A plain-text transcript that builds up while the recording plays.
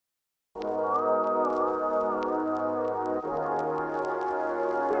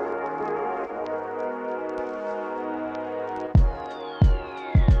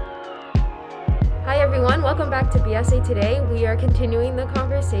back to BSA Today. We are continuing the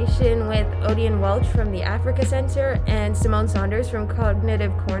conversation with Odion Welch from the Africa Center and Simone Saunders from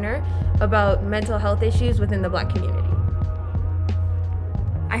Cognitive Corner about mental health issues within the Black community.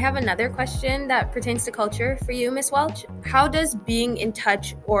 I have another question that pertains to culture for you, Ms. Welch. How does being in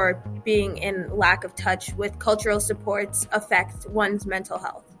touch or being in lack of touch with cultural supports affect one's mental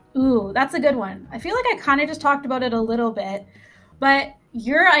health? Ooh, that's a good one. I feel like I kind of just talked about it a little bit, but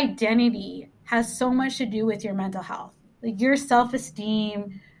your identity has so much to do with your mental health. Like your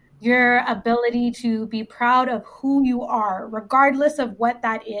self-esteem, your ability to be proud of who you are, regardless of what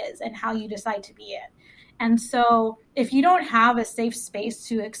that is and how you decide to be it. And so if you don't have a safe space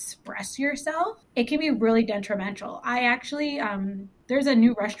to express yourself, it can be really detrimental. I actually, there's a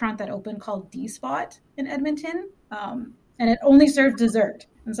new restaurant that opened called D-Spot in Edmonton, and it only served dessert.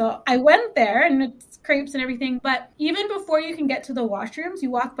 And so I went there and it's crepes and everything. But even before you can get to the washrooms,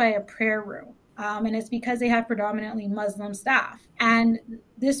 you walk by a prayer room. And it's because they have predominantly Muslim staff. And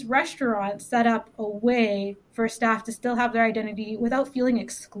this restaurant set up a way for staff to still have their identity without feeling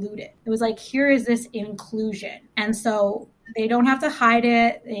excluded. It was like, here is this inclusion. And so they don't have to hide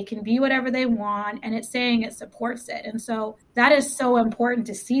it. They can be whatever they want. And it's saying it supports it. And so that is so important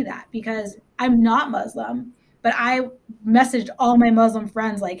to see that, because I'm not Muslim, but I messaged all my Muslim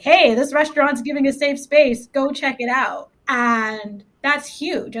friends like, hey, this restaurant's giving a safe space. Go check it out. And that's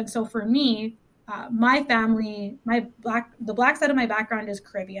huge. And so for me, my family, the black side of my background is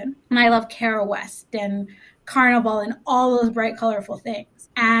Caribbean, and I love Cara West and Carnival and all those bright, colorful things.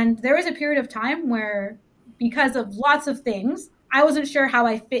 And there was a period of time where, because of lots of things, I wasn't sure how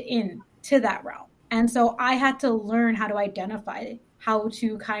I fit in to that realm. And so I had to learn how to identify, how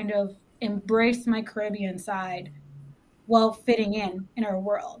to kind of embrace my Caribbean side while fitting in our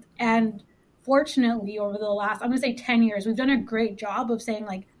world. And fortunately, over the last, I'm going to say 10 years, we've done a great job of saying,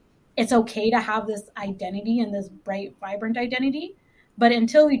 like, it's okay to have this identity and this bright, vibrant identity. But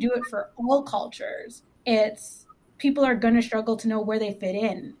until we do it for all cultures, it's people are going to struggle to know where they fit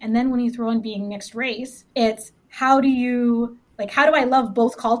in. And then when you throw in being mixed race, it's how do I love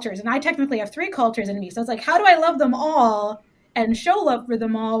both cultures? And I technically have 3 cultures in me. So it's like, how do I love them all and show love for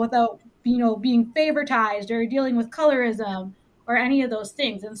them all without, being favoritized or dealing with colorism or any of those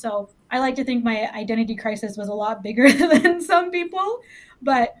things? And so I like to think my identity crisis was a lot bigger than some people.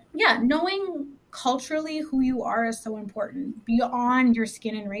 But yeah, knowing culturally who you are is so important beyond your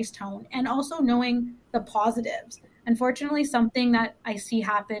skin and race tone, and also knowing the positives. Unfortunately, something that I see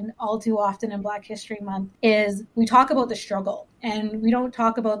happen all too often in Black History Month is we talk about the struggle and we don't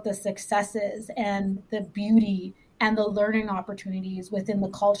talk about the successes and the beauty and the learning opportunities within the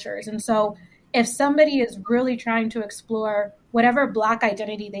cultures. And so if somebody is really trying to explore whatever Black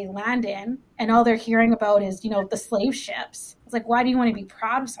identity they land in, and all they're hearing about is, the slave ships, it's like, why do you want to be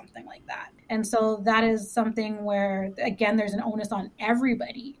proud of something like that? And so that is something where, again, there's an onus on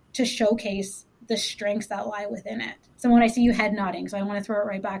everybody to showcase the strengths that lie within it. So when I see you head nodding, so I want to throw it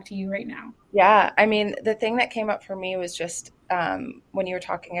right back to you right now. Yeah, I mean, the thing that came up for me was just when you were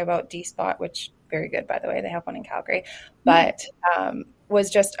talking about D-Spot, which very good, by the way, they have one in Calgary, but was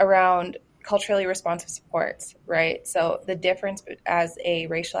just around culturally responsive supports, right? So the difference as a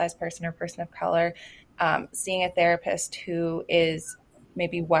racialized person or person of color, seeing a therapist who is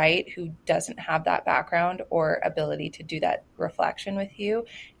maybe white, who doesn't have that background or ability to do that reflection with you,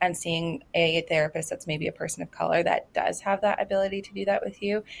 and seeing a therapist that's maybe a person of color that does have that ability to do that with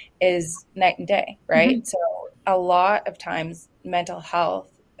you is night and day, right? Mm-hmm. So a lot of times mental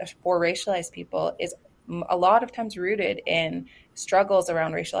health for racialized people is a lot of times rooted in struggles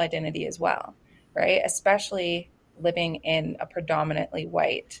around racial identity as well, right? Especially living in a predominantly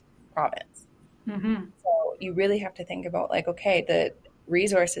white province. Mm-hmm. So you really have to think about, like, okay, the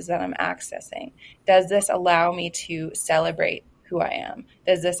resources that I'm accessing, does this allow me to celebrate who I am?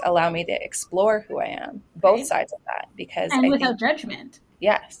 Does this allow me to explore who I am? Both sides of that, because without judgment.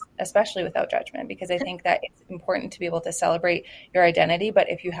 Yes, especially without judgment, because I think that it's important to be able to celebrate your identity.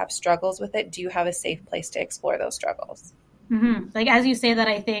 But if you have struggles with it, do you have a safe place to explore those struggles? Mm-hmm. Like, as you say that,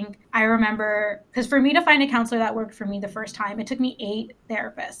 I remember, because for me to find a counselor that worked for me the first time, it took me 8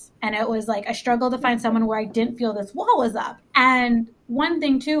 therapists. And it was like, I struggled to find someone where I didn't feel this wall was up. And one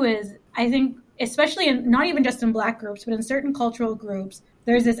thing too is, I think, especially in, not even just in Black groups, but in certain cultural groups,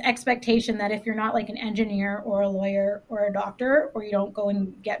 there's this expectation that if you're not like an engineer or a lawyer or a doctor, or you don't go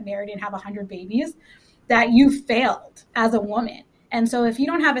and get married and have 100 babies, that you failed as a woman. And so if you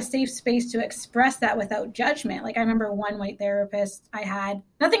don't have a safe space to express that without judgment, like I remember one white therapist I had,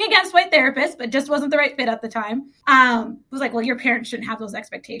 nothing against white therapists, but just wasn't the right fit at the time, was like, well, your parents shouldn't have those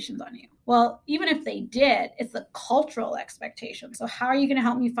expectations on you. Well, even if they did, it's the cultural expectation. So how are you going to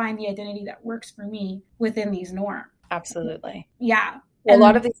help me find the identity that works for me within these norms? Absolutely. Yeah. Well, a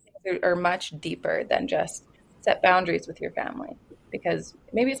lot of these things are much deeper than just set boundaries with your family, because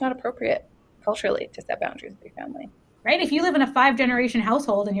maybe it's not appropriate culturally to set boundaries with your family. Right? If you live in a 5-generation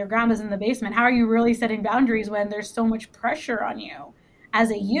household and your grandma's in the basement, how are you really setting boundaries when there's so much pressure on you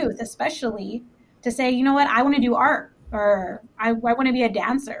as a youth, especially to say, you know what, I want to do art, or I want to be a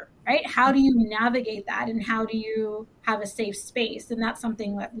dancer, right? How do you navigate that, and how do you have a safe space? And that's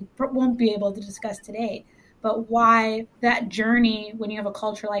something that we won't be able to discuss today, but why that journey when you have a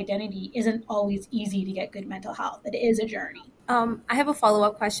cultural identity isn't always easy to get good mental health. It is a journey. I have a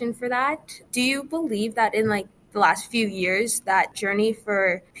follow-up question for that. Do you believe that in the last few years, that journey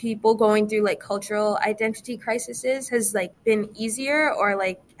for people going through cultural identity crises has been easier, or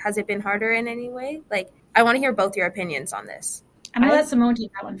has it been harder in any way? I want to hear both your opinions on this. I'm going to let Simone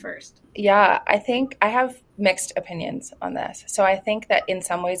take that one first. Yeah, I think I have mixed opinions on this. So I think that in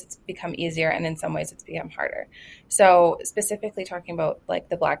some ways it's become easier, and in some ways it's become harder. So specifically talking about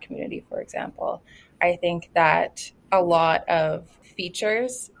the Black community, for example, I think that a lot of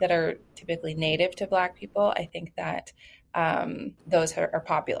features that are typically native to Black people, I think that those are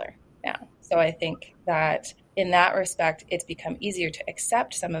popular now. So I think that in that respect, it's become easier to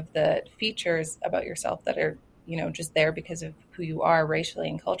accept some of the features about yourself that are just there because of who you are racially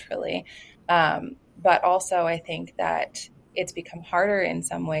and culturally. But also I think that it's become harder in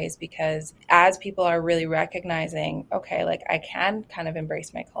some ways, because as people are really recognizing, okay, I can kind of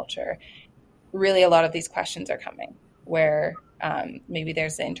embrace my culture, really a lot of these questions are coming where maybe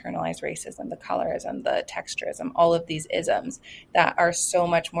there's the internalized racism, the colorism, the texturism, all of these isms that are so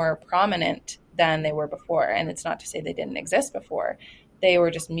much more prominent than they were before. And it's not to say they didn't exist before. They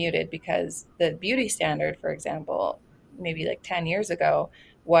were just muted because the beauty standard, for example, maybe 10 years ago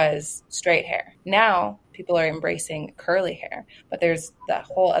was straight hair. Now people are embracing curly hair, but there's the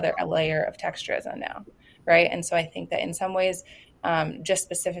whole other layer of texturism now, right? And so I think that in some ways, just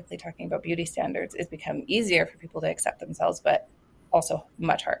specifically talking about beauty standards, it's become easier for people to accept themselves, but also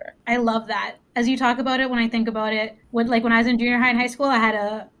much harder. I love that. As you talk about it, when I think about it, when I was in junior high and high school, I had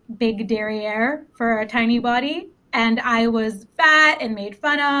a big derriere for a tiny body, and I was fat and made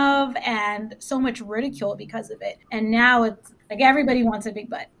fun of and so much ridicule because of it. And now it's everybody wants a big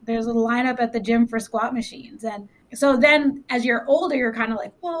butt. There's a lineup at the gym for squat machines. And so then as you're older, you're kind of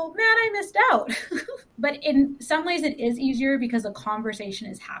well, man, I missed out. But in some ways it is easier because the conversation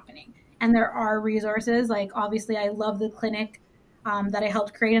is happening and there are resources. Obviously I love the clinic that I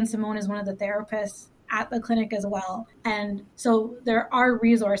helped create, and Simone is one of the therapists at the clinic as well. And so there are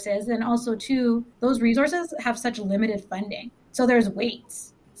resources, and also too, those resources have such limited funding. So there's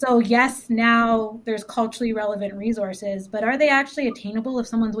waits. So yes, now there's culturally relevant resources, but are they actually attainable if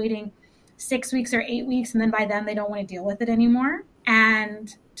someone's waiting 6 weeks or 8 weeks, and then by then they don't want to deal with it anymore?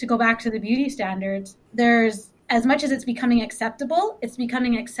 And to go back to the beauty standards, there's, as much as it's becoming acceptable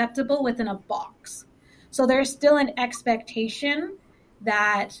within a box. So there's still an expectation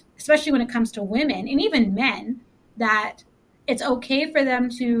that, especially when it comes to women and even men, that it's okay for them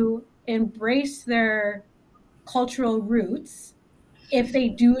to embrace their cultural roots if they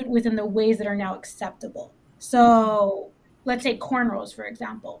do it within the ways that are now acceptable. So let's take cornrows, for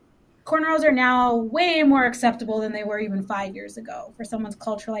example. Cornrows are now way more acceptable than they were even 5 years ago for someone's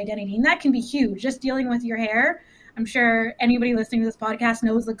cultural identity. And that can be huge. Just dealing with your hair. I'm sure anybody listening to this podcast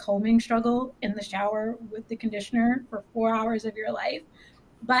knows the combing struggle in the shower with the conditioner for 4 hours of your life.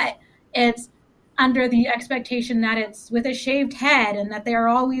 But it's under the expectation that it's with a shaved head and that they are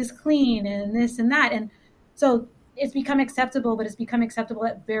always clean and this and that. And so it's become acceptable, but it's become acceptable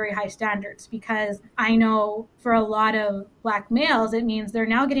at very high standards, because I know for a lot of Black males, it means they're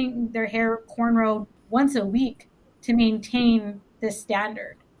now getting their hair cornrowed once a week to maintain this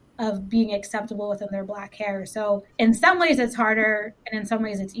standard of being acceptable within their Black hair. So in some ways it's harder, and in some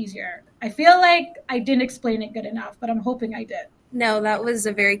ways it's easier. I feel like I didn't explain it good enough, but I'm hoping I did. No, that was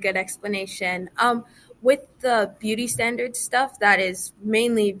a very good explanation. With the beauty standard stuff that is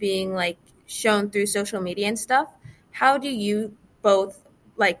mainly being shown through social media and stuff, how do you both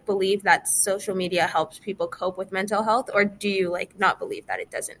believe that social media helps people cope with mental health, or do you not believe that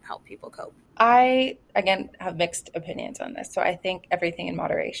it doesn't help people cope? I, again, have mixed opinions on this. So I think everything in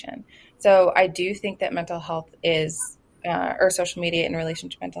moderation. So I do think that mental health is, or social media in relation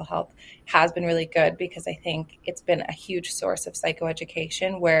to mental health has been really good, because I think it's been a huge source of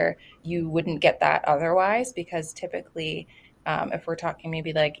psychoeducation where you wouldn't get that otherwise, because typically If we're talking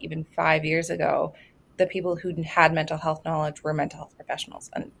maybe like even 5 years ago, the people who had mental health knowledge were mental health professionals,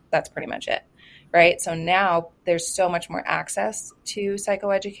 and that's pretty much it, right? So now there's so much more access to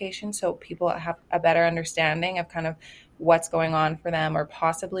psychoeducation, so people have a better understanding of kind of what's going on for them, or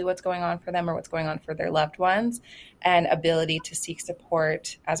possibly what's going on for them, or what's going on for their loved ones, and ability to seek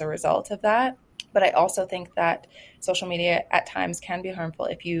support as a result of that. But I also think that social media at times can be harmful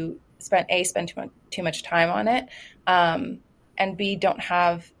if you spend too much time on it, and B, don't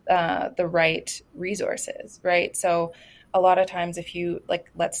have the right resources, right? So a lot of times if you, like,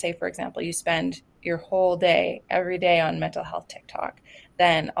 let's say, for example, you spend your whole day, every day on mental health TikTok,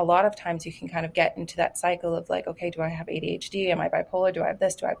 then a lot of times you can kind of get into that cycle of like, okay, do I have ADHD? Am I bipolar? Do I have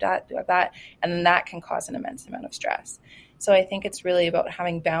this? Do I have that? Do I have that? And then that can cause an immense amount of stress. So I think it's really about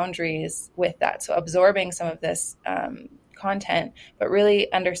having boundaries with that. So absorbing some of this content, but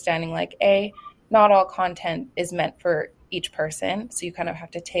really understanding like, not all content is meant for each person. So you kind of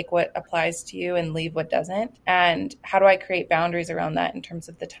have to take what applies to you and leave what doesn't. And how do I create boundaries around that in terms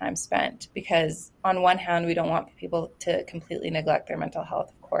of the time spent? Because on one hand, we don't want people to completely neglect their mental health,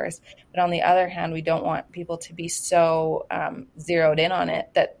 of course. But on the other hand, we don't want people to be so zeroed in on it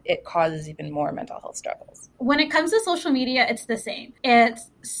that it causes even more mental health struggles. When it comes to social media, it's the same. It's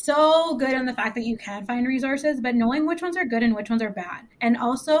so good in the fact that you can find resources, but knowing which ones are good and which ones are bad. And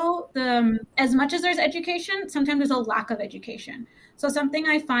also, as much as there's education, sometimes there's a lack of education. So something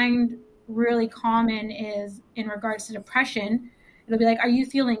I find really common is in regards to depression, it'll be like, are you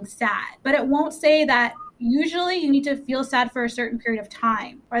feeling sad? But it won't say that usually you need to feel sad for a certain period of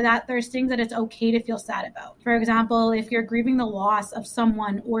time, or that there's things that it's okay to feel sad about. For example, if you're grieving the loss of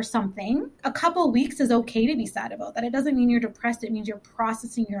someone or something, a couple weeks is okay to be sad about that. It doesn't mean you're depressed. It means you're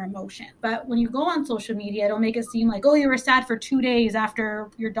processing your emotion. But when you go on social media, it'll make it seem like, oh, you were sad for 2 days after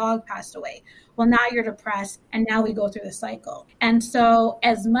your dog passed away. Well, now you're depressed, and now we go through the cycle. And so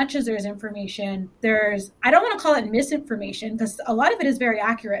as much as there's information, I don't want to call it misinformation, because a lot of it is very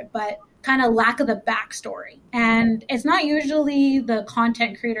accurate, but kind of lack of the backstory. And it's not usually the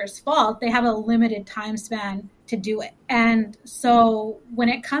content creator's fault. They have a limited time span to do it. And so when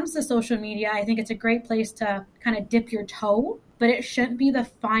it comes to social media, I think it's a great place to kind of dip your toe, but it shouldn't be the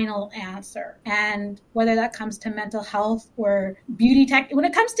final answer. And whether that comes to mental health or beauty tech, when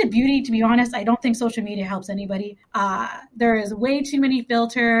it comes to beauty, to be honest, I don't think social media helps anybody. There is way too many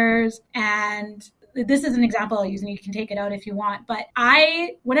filters, and this is an example I'll use, and you can take it out if you want, but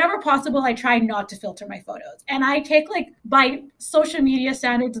whenever possible, I try not to filter my photos. And I take, like, by social media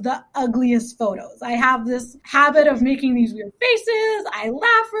standards, the ugliest photos. I have this habit of making these weird faces. I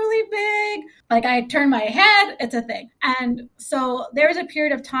laugh really big. Like, I turn my head. It's a thing. And so there was a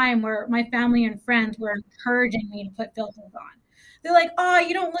period of time where my family and friends were encouraging me to put filters on. They're like, oh,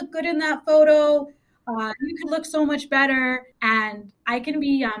 you don't look good in that photo. You could look so much better. And I can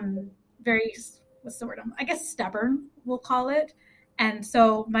be very, what's the word? I guess stubborn, we'll call it. And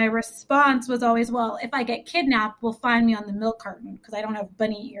so my response was always, well, if I get kidnapped, we'll find me on the milk carton because I don't have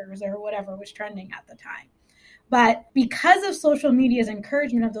bunny ears or whatever was trending at the time. But because of social media's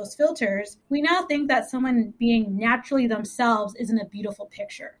encouragement of those filters, we now think that someone being naturally themselves isn't a beautiful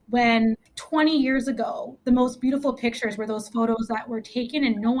picture. When 20 years ago, the most beautiful pictures were those photos that were taken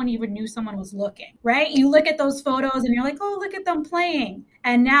and no one even knew someone was looking, right? You look at those photos and you're like, oh, look at them playing.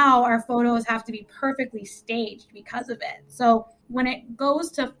 And now our photos have to be perfectly staged because of it. So when it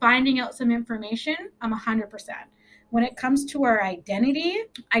goes to finding out some information, I'm 100%. When it comes to our identity,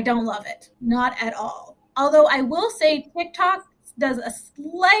 I don't love it. Not at all. Although I will say TikTok does a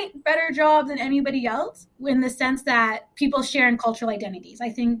slight better job than anybody else in the sense that people share in cultural identities.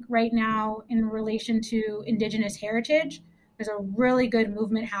 I think right now in relation to Indigenous heritage, there's a really good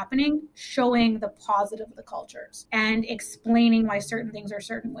movement happening showing the positive of the cultures and explaining why certain things are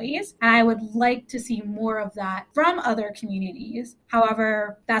certain ways. And I would like to see more of that from other communities.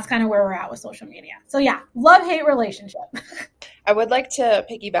 However, that's kind of where we're at with social media. So yeah, love-hate relationship. I would like to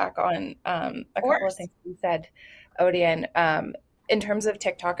piggyback on a couple of things you said, Odion. In terms of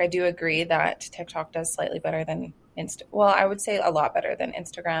TikTok, I do agree that TikTok does slightly better than I would say a lot better than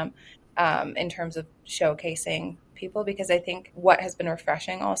Instagram in terms of showcasing people, because I think what has been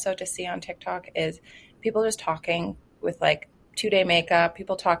refreshing also to see on TikTok is people just talking with like 2-day makeup,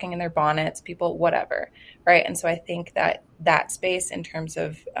 people talking in their bonnets, people whatever, right? And so I think that space in terms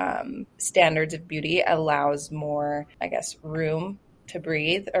of standards of beauty allows more, I guess, room to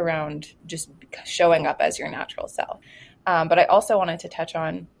breathe around just showing up as your natural self. But I also wanted to touch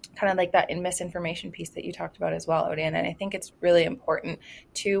on kind of like that misinformation piece that you talked about as well, Odion. And I think it's really important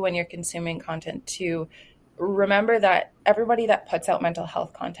too, when you're consuming content, to remember that everybody that puts out mental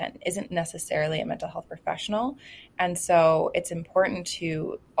health content isn't necessarily a mental health professional. And so it's important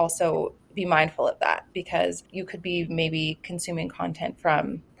to also be mindful of that, because you could be maybe consuming content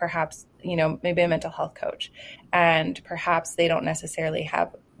from perhaps, maybe a mental health coach, and perhaps they don't necessarily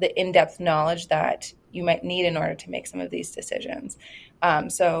have the in-depth knowledge that you might need in order to make some of these decisions.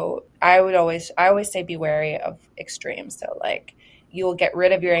 So I always say be wary of extremes. So like, you will get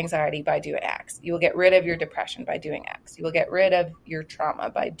rid of your anxiety by doing X. You will get rid of your depression by doing X. You will get rid of your trauma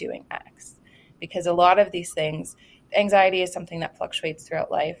by doing X. Because a lot of these things, anxiety is something that fluctuates throughout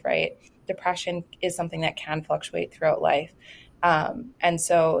life, right? Depression is something that can fluctuate throughout life. And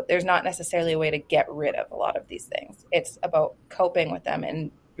so there's not necessarily a way to get rid of a lot of these things. It's about coping with them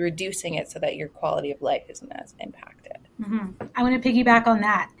and reducing it so that your quality of life isn't as impacted. Mm-hmm. I want to piggyback on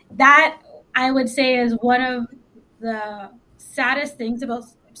that. That, I would say, is one of the saddest things about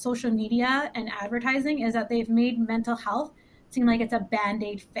social media and advertising, is that they've made mental health seem like it's a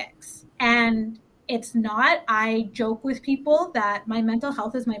Band-Aid fix. And it's not. I joke with people that my mental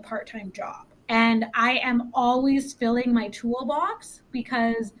health is my part-time job. And I am always filling my toolbox,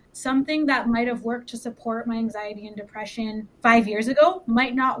 because something that might have worked to support my anxiety and depression 5 years ago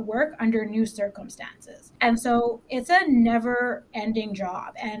might not work under new circumstances. And so it's a never ending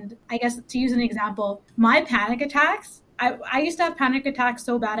job. And I guess, to use an example, my panic attacks, I used to have panic attacks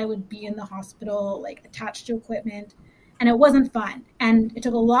so bad I would be in the hospital, like attached to equipment, and it wasn't fun. And it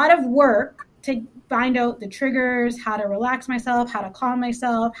took a lot of work to find out the triggers, how to relax myself, how to calm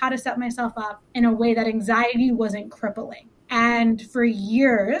myself, how to set myself up in a way that anxiety wasn't crippling. And for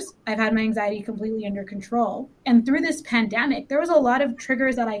years, I've had my anxiety completely under control. And through this pandemic, there was a lot of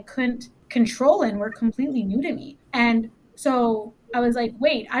triggers that I couldn't control and were completely new to me. And so I was like,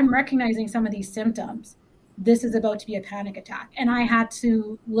 wait, I'm recognizing some of these symptoms. This is about to be a panic attack. And I had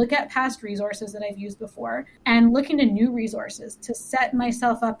to look at past resources that I've used before and look into new resources to set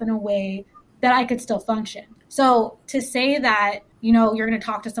myself up in a way that I could still function. So to say that, you're going to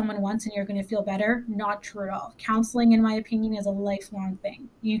talk to someone once and you're going to feel better, not true at all. Counseling, in my opinion, is a lifelong thing.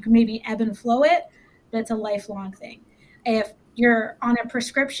 You can maybe ebb and flow it, but it's a lifelong thing. If you're on a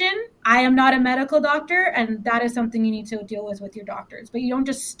prescription, I am not a medical doctor, and that is something you need to deal with your doctors. But you don't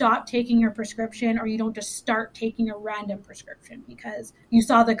just stop taking your prescription, or you don't just start taking a random prescription because you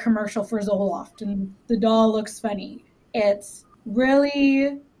saw the commercial for Zoloft and the doll looks funny. It's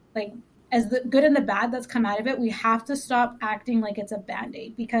really like, as the good and the bad that's come out of it, we have to stop acting like it's a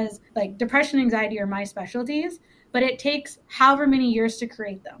Band-Aid, because like depression and anxiety are my specialties, but it takes however many years to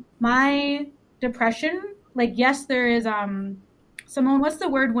create them. My depression, like, yes, there is, Simone, what's the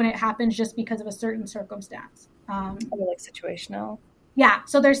word when it happens just because of a certain circumstance? Like situational. Yeah.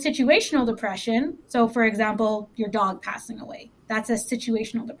 So there's situational depression. So for example, your dog passing away, that's a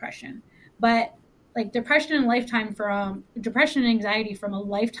situational depression. But like depression and anxiety from a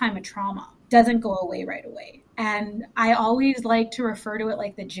lifetime of trauma doesn't go away right away. And I always like to refer to it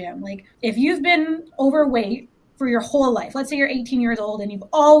like the gym. Like, if you've been overweight for your whole life, let's say you're 18 years old and you've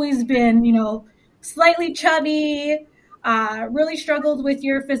always been, slightly chubby, really struggled with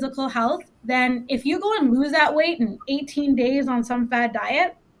your physical health, then if you go and lose that weight in 18 days on some fad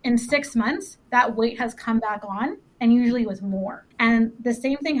diet, in 6 months, that weight has come back on, and usually with more. And the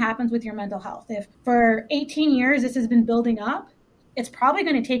same thing happens with your mental health. If for 18 years this has been building up, it's probably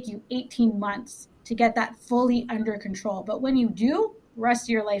going to take you 18 months to get that fully under control. But when you do, the rest of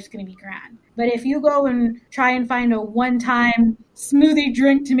your life's going to be grand. But if you go and try and find a one-time smoothie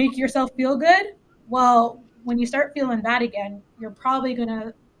drink to make yourself feel good, well, when you start feeling bad again, you're probably going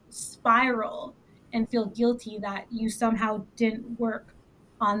to spiral and feel guilty that you somehow didn't work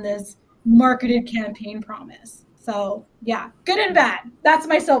on this marketed campaign promise. So yeah, good and bad. That's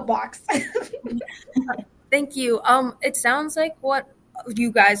my soapbox. Thank you. It sounds like what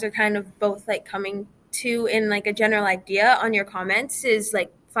you guys are kind of both like coming to in like a general idea on your comments is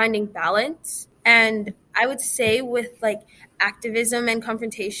like finding balance. And I would say with like activism and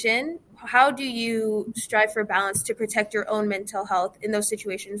confrontation, how do you strive for balance to protect your own mental health in those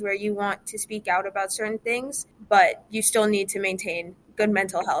situations where you want to speak out about certain things, but you still need to maintain good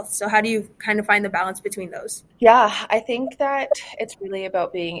mental health? So how do you kind of find the balance between those? Yeah, I think that it's really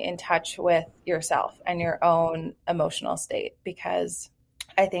about being in touch with yourself and your own emotional state, because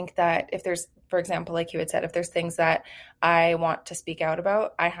I think that if there's, for example, like you had said, if there's things that I want to speak out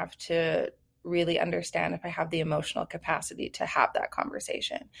about, I have to really understand if I have the emotional capacity to have that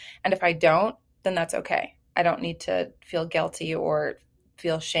conversation. And if I don't, then that's okay. I don't need to feel guilty or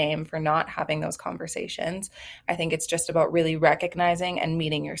feel shame for not having those conversations. I think it's just about really recognizing and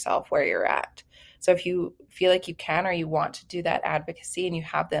meeting yourself where you're at. So if you feel like you can or you want to do that advocacy and you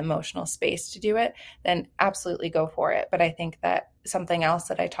have the emotional space to do it, then absolutely go for it. But I think that something else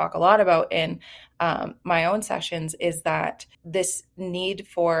that I talk a lot about in my own sessions is that this need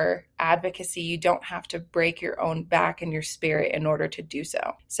for advocacy, you don't have to break your own back and your spirit in order to do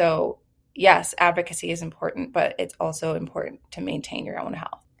so. So yes, advocacy is important, but it's also important to maintain your own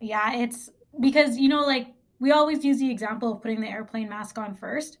health. Yeah, it's because, you know, like we always use the example of putting the airplane mask on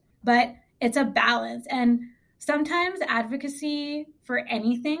first, but it's a balance. And sometimes advocacy for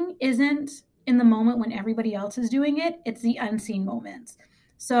anything isn't in the moment when everybody else is doing it. It's the unseen moments.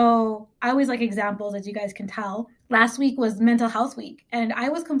 So I always like examples, as you guys can tell. Last week was Mental Health Week, and I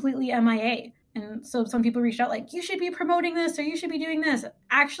was completely MIA. And so some people reached out like, you should be promoting this or you should be doing this.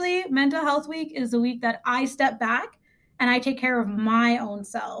 Actually, Mental Health Week is the week that I step back and I take care of my own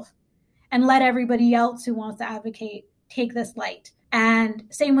self and let everybody else who wants to advocate take this light. And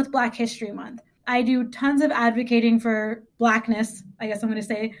same with Black History Month. I do tons of advocating for Blackness, I guess I'm going to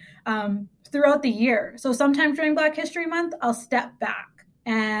say, throughout the year. So sometimes during Black History Month, I'll step back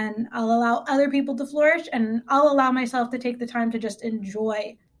and I'll allow other people to flourish, and I'll allow myself to take the time to just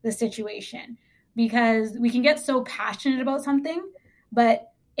enjoy the situation, because we can get so passionate about something,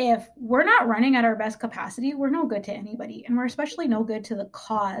 but if we're not running at our best capacity, we're no good to anybody, and we're especially no good to the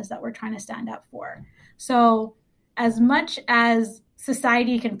cause that we're trying to stand up for. So as much as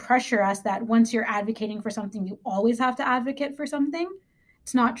society can pressure us that once you're advocating for something, you always have to advocate for something,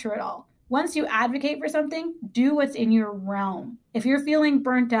 it's not true at all. Once you advocate for something, do what's in your realm. If you're feeling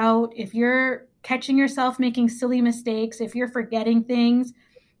burnt out, if you're catching yourself making silly mistakes, if you're forgetting things,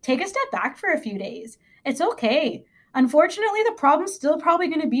 take a step back for a few days. It's okay. Unfortunately, the problem's still probably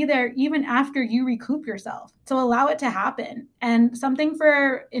going to be there even after you recoup yourself. So allow it to happen. And something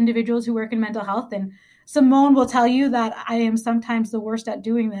for individuals who work in mental health, and Simone will tell you that I am sometimes the worst at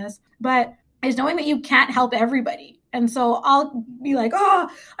doing this, but is knowing that you can't help everybody. And so I'll be like, oh,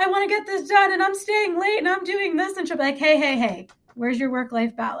 I want to get this done and I'm staying late and I'm doing this. And she'll be like, hey, where's your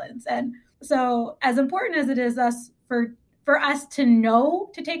work-life balance? And so as important as it is for us to know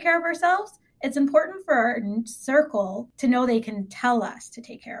to take care of ourselves, it's important for our circle to know they can tell us to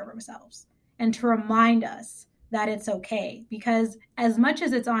take care of ourselves and to remind us that it's okay. Because as much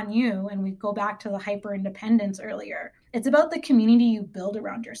as it's on you, and we go back to the hyper independence earlier, it's about the community you build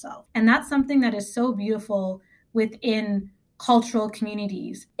around yourself. And that's something that is so beautiful within cultural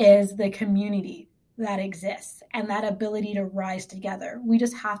communities, is the community that exists and that ability to rise together. We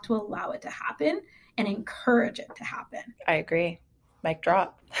just have to allow it to happen and encourage it to happen. I agree. Mic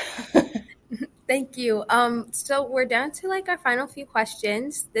drop. Thank you. So we're down to like our final few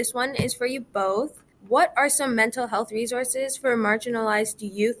questions. This one is for you both. What are some mental health resources for marginalized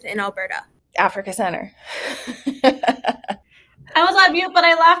youth in Alberta? Africa Center. I was on mute, but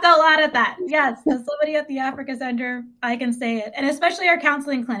I laughed out loud at that. Yes, as somebody at the Africa Center, I can say it. And especially our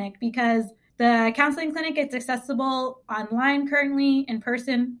counseling clinic, because the counseling clinic is accessible online currently, in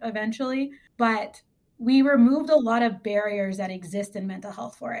person eventually, but we removed a lot of barriers that exist in mental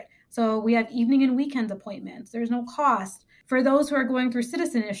health for it. So we have evening and weekend appointments. There's no cost. For those who are going through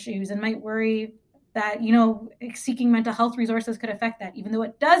citizen issues and might worry that, you know, seeking mental health resources could affect that, even though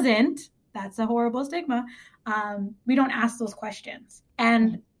it doesn't, that's a horrible stigma. We don't ask those questions.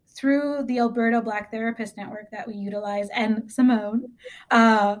 And through the Alberta Black Therapist Network that we utilize, and Simone,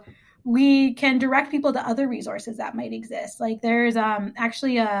 we can direct people to other resources that might exist. Like there's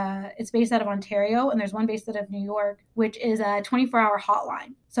actually it's based out of Ontario, and there's one based out of New York, which is a 24-hour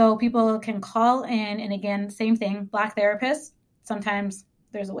hotline. So people can call in, and again, same thing, Black therapists. Sometimes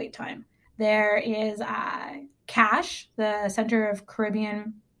there's a wait time. There is CASH, the Center of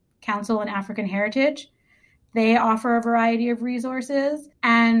Caribbean Council and African Heritage. They offer a variety of resources,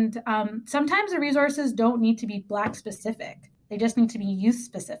 and sometimes the resources don't need to be Black specific. They just need to be youth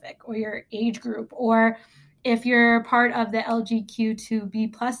specific, or your age group, or if you're part of the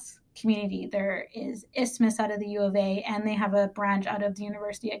LGBTQ2B+ community, there is ISMIS out of the U of A, and they have a branch out of the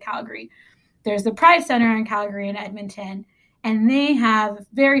University of Calgary. There's the Pride Center in Calgary and Edmonton, and they have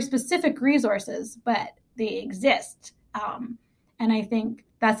very specific resources, but they exist. And I think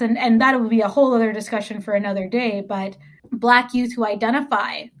and that would be a whole other discussion for another day, but Black youth who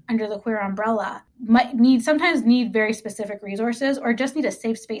identify under the queer umbrella might sometimes need very specific resources, or just need a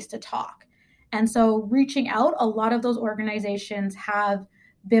safe space to talk. And so reaching out, a lot of those organizations have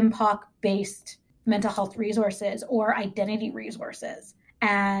BIMPOC-based mental health resources or identity resources.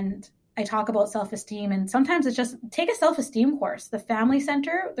 And I talk about self-esteem, and sometimes it's just take a self-esteem course. The Family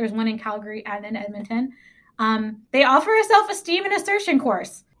Center, there's one in Calgary and in Edmonton. They offer a self-esteem and assertion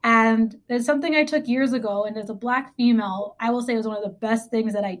course. And it's something I took years ago. And as a Black female, I will say it was one of the best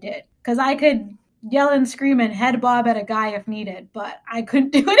things that I did, because I could yell and scream and head bob at a guy if needed, but I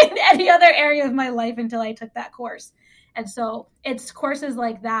couldn't do it in any other area of my life until I took that course. And so it's courses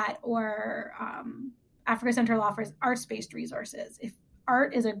like that, or Africa Central offers arts-based resources. If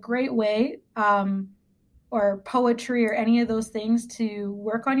art is a great way, or poetry or any of those things to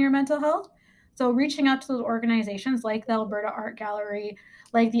work on your mental health. So reaching out to those organizations like the Alberta Art Gallery,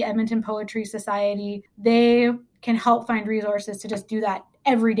 like the Edmonton Poetry Society, they can help find resources to just do that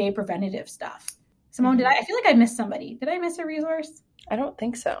everyday preventative stuff. Simone, I feel like I missed somebody. Did I miss a resource? I don't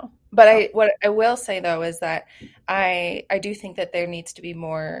think so. But what I will say though is that I do think that there needs to be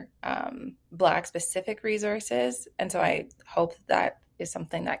more Black specific resources, and so I hope that is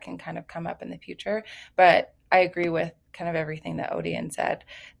something that can kind of come up in the future. But I agree with kind of everything that Odion said,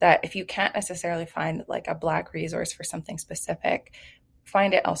 that if you can't necessarily find like a Black resource for something specific,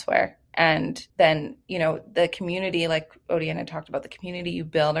 find it elsewhere. And then, the community, like Odion had talked about, the community you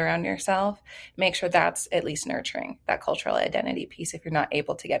build around yourself, make sure that's at least nurturing that cultural identity piece if you're not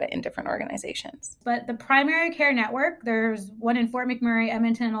able to get it in different organizations. But the primary care network, there's one in Fort McMurray,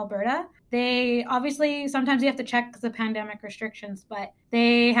 Edmonton, and Alberta. They obviously, sometimes you have to check the pandemic restrictions, but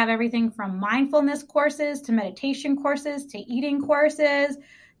they have everything from mindfulness courses to meditation courses to eating courses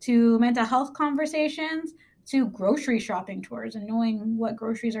to mental health conversations to grocery shopping tours and knowing what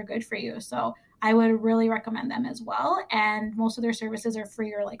groceries are good for you. So I would really recommend them as well. And most of their services are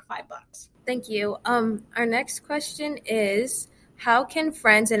free or like $5. Thank you. Our next question is, how can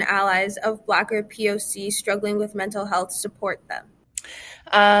friends and allies of Black or POC struggling with mental health support them?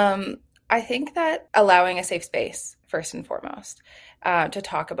 I think that allowing a safe space, first and foremost, to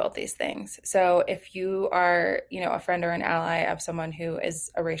talk about these things. So if you are, a friend or an ally of someone who is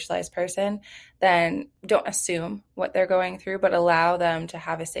a racialized person, then don't assume what they're going through, but allow them to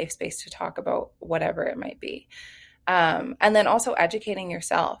have a safe space to talk about whatever it might be. And then also educating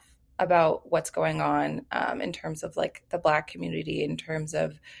yourself about what's going on in terms of like the Black community, in terms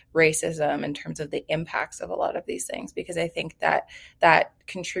of racism, in terms of the impacts of a lot of these things, because I think that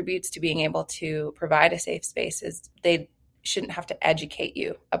contributes to being able to provide a safe space. Is they shouldn't have to educate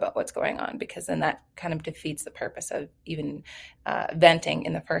you about what's going on, because then that kind of defeats the purpose of even venting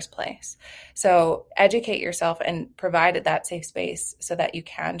in the first place. So educate yourself and provide that safe space so that you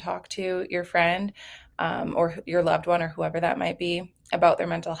can talk to your friend or your loved one or whoever that might be about their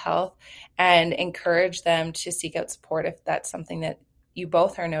mental health, and encourage them to seek out support if that's something that you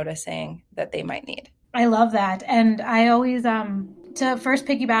both are noticing that they might need. I love that. And I always, to first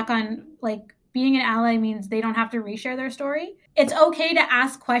piggyback on, like, being an ally means they don't have to reshare their story. It's okay to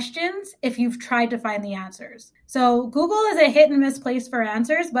ask questions if you've tried to find the answers. So Google is a hit and miss place for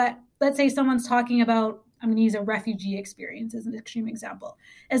answers, but let's say someone's talking about, I'm going to use a refugee experience as an extreme example.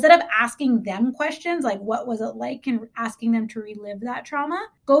 Instead of asking them questions like, what was it like, and asking them to relive that trauma,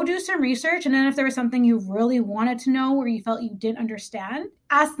 go do some research. And then if there was something you really wanted to know or you felt you didn't understand,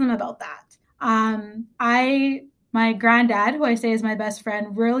 ask them about that. My granddad, who I say is my best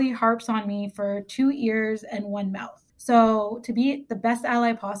friend, really harps on me for 2 ears and 1 mouth. So to be the best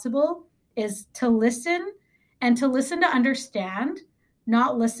ally possible is to listen, and to listen to understand,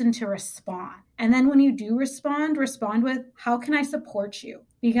 not listen to respond. And then when you do respond with, how can I support you?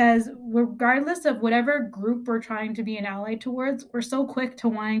 Because regardless of whatever group we're trying to be an ally towards, we're so quick to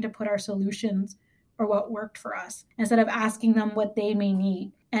wanting to put our solutions or what worked for us instead of asking them what they may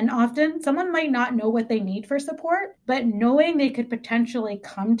need. And often someone might not know what they need for support, but knowing they could potentially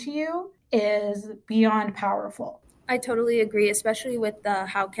come to you is beyond powerful. I totally agree, especially with the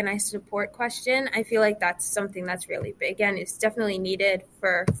how can I support question. I feel like that's something that's really big and it's definitely needed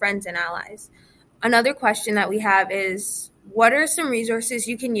for friends and allies. Another question that we have is, what are some resources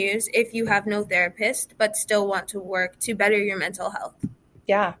you can use if you have no therapist but still want to work to better your mental health?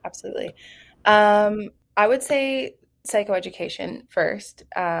 Yeah, absolutely. I would say psychoeducation first.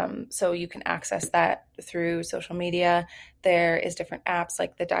 So you can access that through social media. There is different apps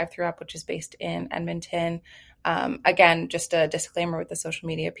like the Dive Through app, which is based in Edmonton. Again, just a disclaimer with the social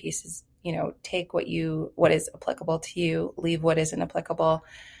media piece is, take what is applicable to you, leave what isn't applicable.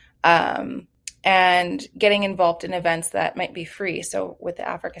 And getting involved in events that might be free. So with the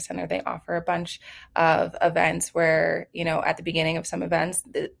Africa Center, they offer a bunch of events where, at the beginning of some events,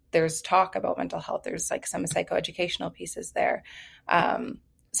 there's talk about mental health. There's like some psychoeducational pieces there.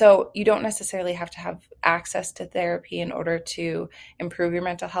 So you don't necessarily have to have access to therapy in order to improve your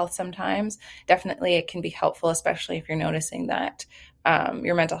mental health sometimes. Definitely it can be helpful, especially if you're noticing that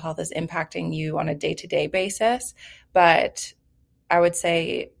your mental health is impacting you on a day-to-day basis. But I would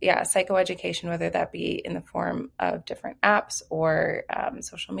say, psychoeducation, whether that be in the form of different apps or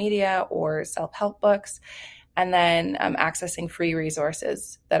social media or self-help books, and then accessing free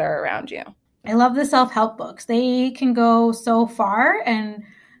resources that are around you. I love the self-help books. They can go so far, and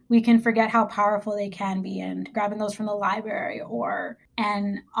we can forget how powerful they can be, and grabbing those from the library or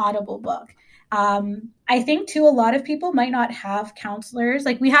an Audible book. I think too, a lot of people might not have counselors.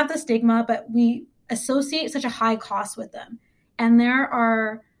 Like, we have the stigma, but we associate such a high cost with them. And there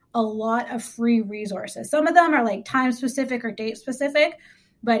are a lot of free resources. Some of them are like time specific or date specific,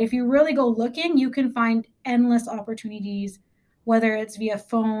 but if you really go looking, you can find endless opportunities, whether it's via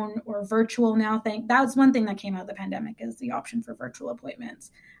phone or virtual now. That's one thing that came out of the pandemic, is the option for virtual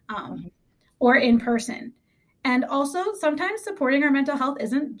appointments, or in person. And also, sometimes supporting our mental health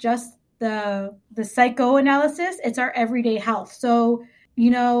isn't just the psychoanalysis, it's our everyday health. So,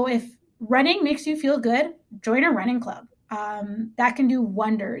 if running makes you feel good, join a running club. That can do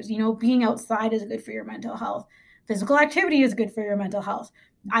wonders. Being outside is good for your mental health. Physical activity is good for your mental health.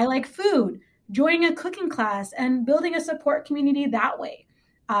 I like food. Joining a cooking class and building a support community that way.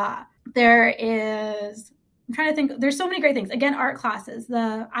 I'm trying to think, there's so many great things. Again, art classes.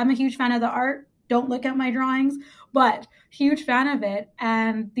 I'm a huge fan of the art. Don't look at my drawings, but huge fan of it.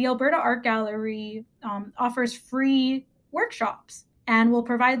 And the Alberta Art Gallery offers free workshops and will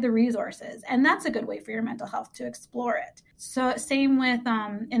provide the resources. And that's a good way for your mental health to explore it. So same with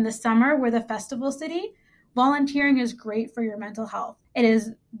in the summer, we're the festival city. Volunteering is great for your mental health.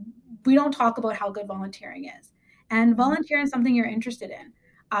 We don't talk about how good volunteering is. And volunteering is something you're interested in.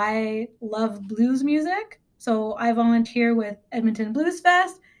 I love blues music, so I volunteer with Edmonton Blues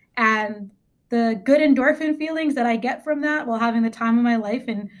Fest, and the good endorphin feelings that I get from that while having the time of my life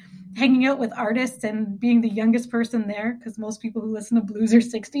and hanging out with artists and being the youngest person there, because most people who listen to blues are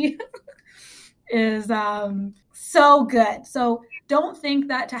 60, is so good. So don't think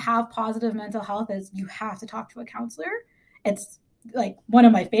that to have positive mental health is you have to talk to a counselor. It's like one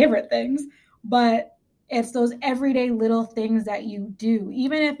of my favorite things, but it's those everyday little things that you do.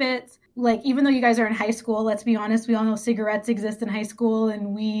 Even if it's like, even though you guys are in high school, let's be honest, we all know cigarettes exist in high school,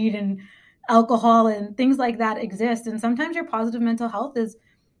 and weed and alcohol and things like that exist. And sometimes your positive mental health is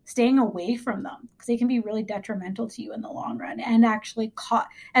staying away from them, because they can be really detrimental to you in the long run. And actually,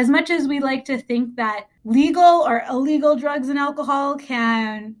 as much as we like to think that legal or illegal drugs and alcohol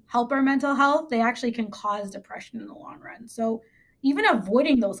can help our mental health, they actually can cause depression in the long run. So even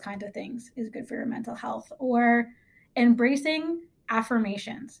avoiding those kinds of things is good for your mental health. Or embracing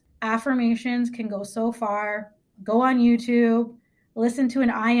affirmations. Affirmations can go so far. Go on YouTube, listen to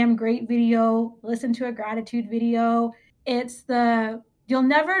an I am great video, listen to a gratitude video. You'll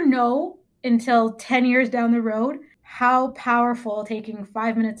never know until 10 years down the road how powerful taking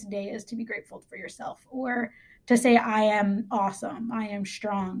 5 minutes a day is to be grateful for yourself, or to say, I am awesome, I am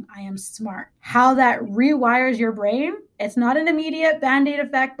strong, I am smart. How that rewires your brain. It's not an immediate Band-Aid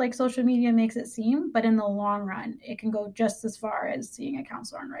effect like social media makes it seem, but in the long run, it can go just as far as seeing a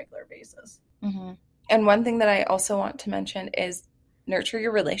counselor on a regular basis. Mm-hmm. And one thing that I also want to mention is nurture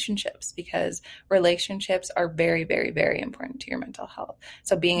your relationships, because relationships are very, very, very important to your mental health.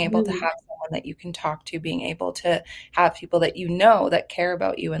 So being able to have someone that you can talk to, being able to have people that you know that care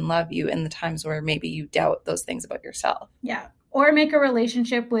about you and love you in the times where maybe you doubt those things about yourself. Yeah. Or make a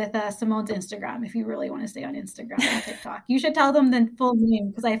relationship with Simone's Instagram if you really want to stay on Instagram and TikTok. You should tell them the full name,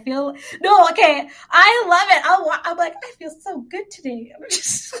 because I feel I love it. I'm like, I feel so good today.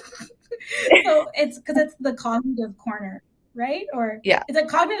 So it's because it's the Cognitive Corner, right? Or yeah, is it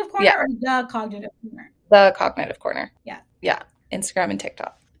Cognitive Corner or the Cognitive Corner? The Cognitive Corner. Yeah. Instagram and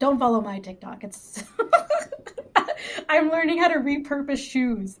TikTok. Don't follow my TikTok. It's I'm learning how to repurpose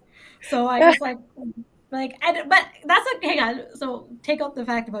shoes, so I just but that's okay. Hang on. So take out the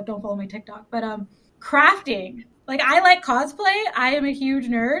fact about don't follow my TikTok, but crafting. Like, I like cosplay. I am a huge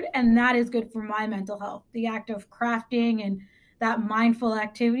nerd, and that is good for my mental health. The act of crafting and that mindful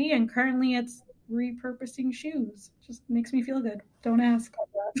activity, and currently it's repurposing shoes. Just makes me feel good. Don't ask.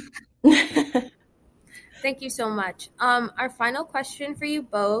 Thank you so much. Our final question for you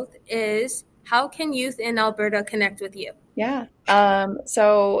both is, how can youth in Alberta connect with you? Yeah.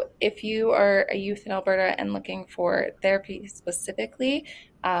 So if you are a youth in Alberta and looking for therapy specifically,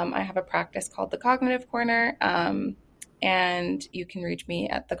 I have a practice called the Cognitive Corner. And you can reach me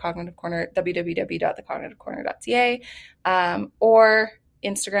at the Cognitive Corner, www.thecognitivecorner.ca, or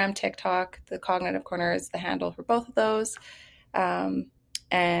Instagram, TikTok. The Cognitive Corner is the handle for both of those. And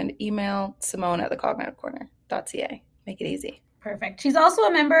email Simone at thecognitivecorner.ca. Make it easy. Perfect. She's also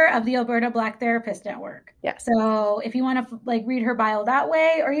a member of the Alberta Black Therapist Network. Yes. So if you want to read her bio that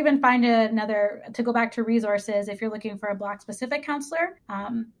way, or even find another, to go back to resources, if you're looking for a Black specific counselor,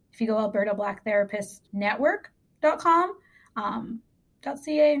 if you go albertablackTherapistNetwork.com,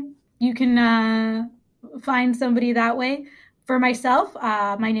 .ca, you can find somebody that way. For myself,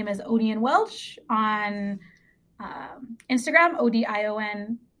 my name is Odion Welch on Instagram,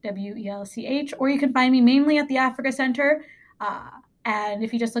 ODIONWELCH, or you can find me mainly at the Africa Center. And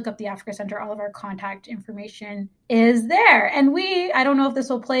if you just look up the Africa Center, all of our contact information is there. And I don't know if this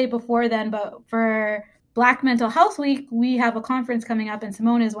will play before then, but for Black Mental Health Week, we have a conference coming up and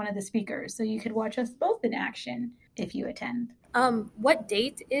Simone is one of the speakers. So you could watch us both in action if you attend. What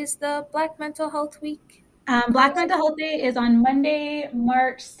date is the Black Mental Health Week? Black Mental Health Day is on Monday,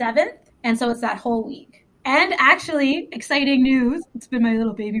 March 7th. And so it's that whole week. And actually, exciting news, it's been my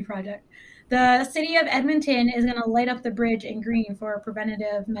little baby project. The city of Edmonton is going to light up the bridge in green for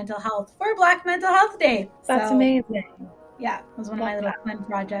preventative mental health for Black Mental Health Day. That's amazing. Yeah, it was one of my little fun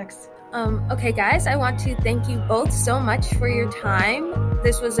projects. Okay, guys, I want to thank you both so much for your time.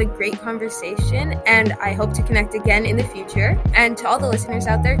 This was a great conversation, and I hope to connect again in the future. And to all the listeners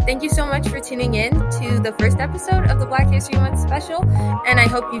out there, thank you so much for tuning in to the first episode of the Black History Month special, and I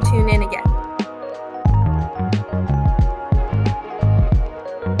hope you tune in again.